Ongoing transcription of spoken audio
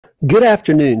Good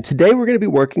afternoon. Today we're going to be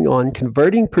working on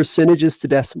converting percentages to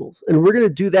decimals, and we're going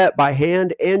to do that by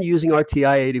hand and using our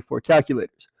TI-84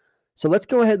 calculators. So let's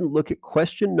go ahead and look at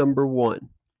question number one.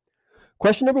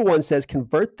 Question number one says,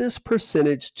 convert this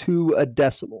percentage to a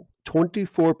decimal,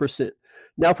 24%.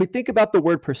 Now, if we think about the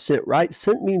word percent, right?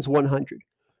 Cent means 100.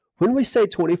 When we say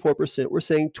 24%, we're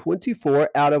saying 24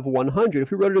 out of 100.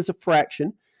 If we wrote it as a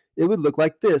fraction, it would look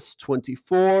like this,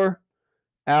 24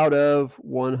 out of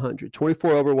 100,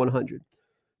 24 over 100.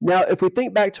 Now, if we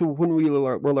think back to when we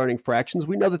were learning fractions,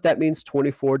 we know that that means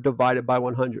 24 divided by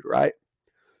 100, right?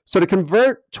 So to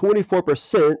convert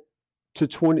 24%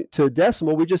 to a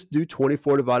decimal, we just do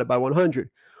 24 divided by 100.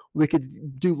 We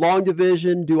could do long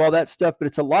division, do all that stuff, but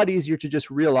it's a lot easier to just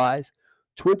realize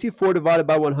 24 divided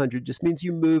by 100 just means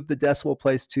you move the decimal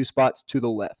place 2 spots to the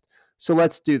left. So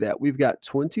let's do that. We've got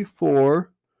 24%.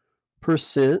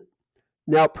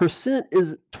 Now,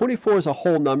 24 is a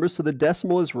whole number, so the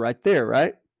decimal is right there,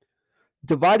 right?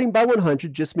 Dividing by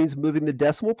 100 just means moving the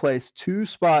decimal place 2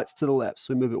 spots to the left.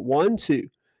 So we move it 1, 2,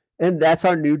 and that's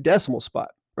our new decimal spot,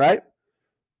 right?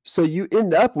 So you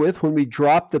end up with, when we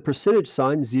drop the percentage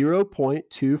sign,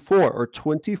 0.24 or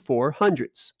 24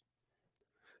 hundredths.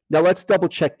 Now let's double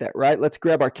check that, right? Let's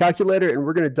grab our calculator and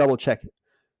we're going to double check it.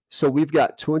 So we've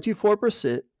got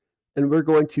 24% and we're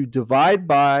going to divide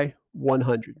by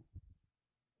 100.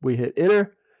 We hit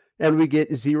enter and we get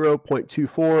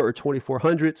 0.24 or 24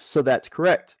 hundredths, so that's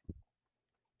correct.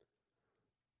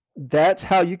 That's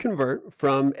how you convert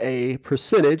from a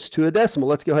percentage to a decimal.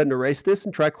 Let's go ahead and erase this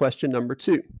and try question number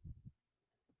two.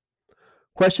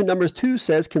 Question number two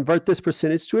says, convert this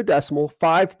percentage to a decimal,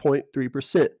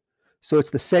 5.3%. So it's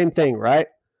the same thing, right?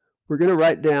 We're going to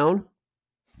write down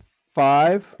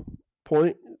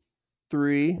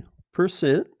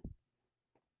 5.3%.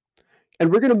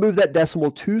 And we're going to move that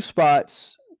decimal 2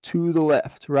 spots to the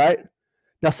left, right?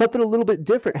 Now something a little bit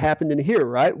different happened in here,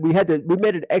 right? We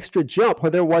made an extra jump where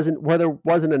there wasn't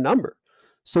a number.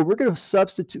 So we're going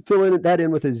to fill that in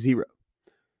with a 0.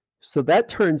 So that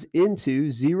turns into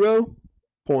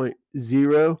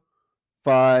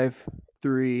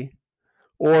 0.053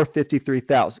 or 53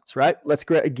 thousandths, right? Let's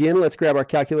grab our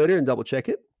calculator and double check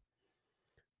it.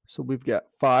 So we've got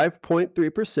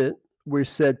 5.3%. We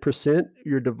said percent,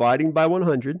 you're dividing by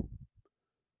 100.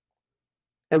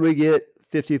 And we get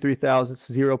 53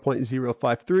 thousandths,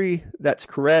 0.053. That's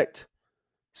correct.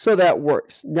 So that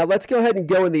works. Now let's go ahead and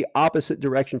go in the opposite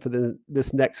direction for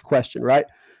this next question, right?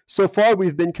 So far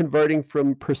we've been converting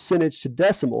from percentage to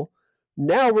decimal.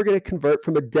 Now we're going to convert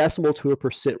from a decimal to a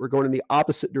percent. We're going in the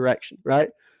opposite direction,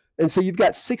 right? And so you've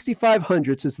got 65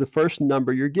 hundredths is the first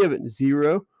number you're given,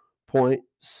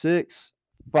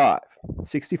 0.65.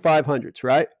 65 hundredths,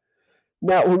 right?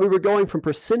 Now, when we were going from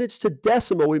percentage to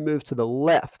decimal, we moved to the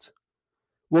left.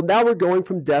 Well, now we're going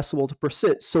from decimal to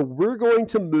percent. So we're going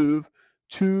to move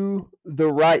to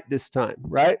the right this time,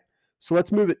 right? So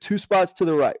let's move it 2 spots to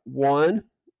the right. 1,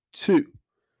 2.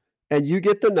 And you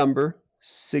get the number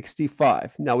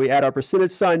 65. Now we add our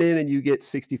percentage sign in and you get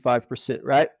 65%,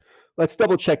 right? Let's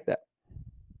double check that.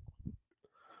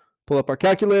 Pull up our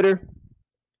calculator.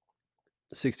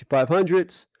 65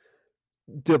 hundredths.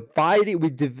 We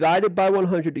divided by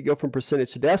 100 to go from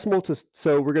percentage to decimal.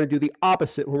 So we're going to do the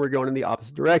opposite when we're going in the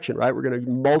opposite direction, right? We're going to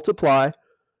multiply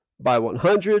by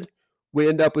 100. We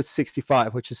end up with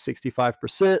 65, which is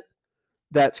 65%.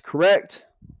 That's correct.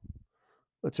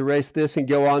 Let's erase this and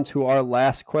go on to our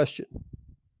last question.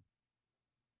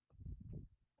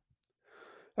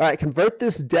 All right, convert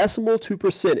this decimal to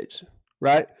percentage,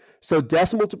 right? So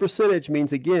decimal to percentage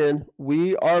means, again,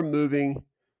 we are moving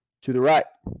to the right.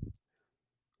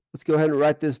 Let's go ahead and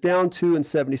write this down, 2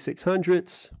 76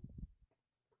 hundredths.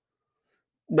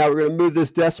 Now we're going to move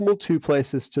this decimal 2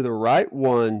 places to the right,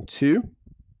 1, 2.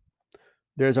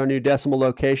 There's our new decimal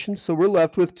location. So we're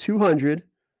left with 276%.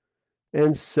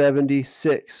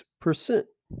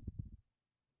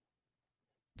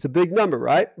 It's a big number,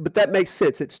 right? But that makes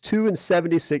sense. It's 2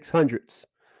 76 hundredths.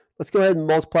 Let's go ahead and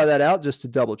multiply that out just to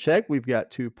double check. We've got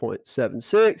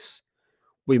 2.76.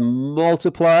 We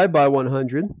multiply by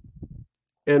 100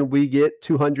 and we get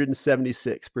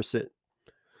 276%.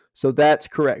 So that's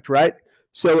correct, right?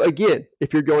 So again,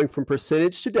 if you're going from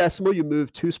percentage to decimal, you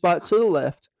move 2 spots to the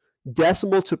left.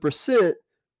 Decimal to percent,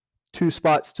 2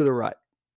 spots to the right.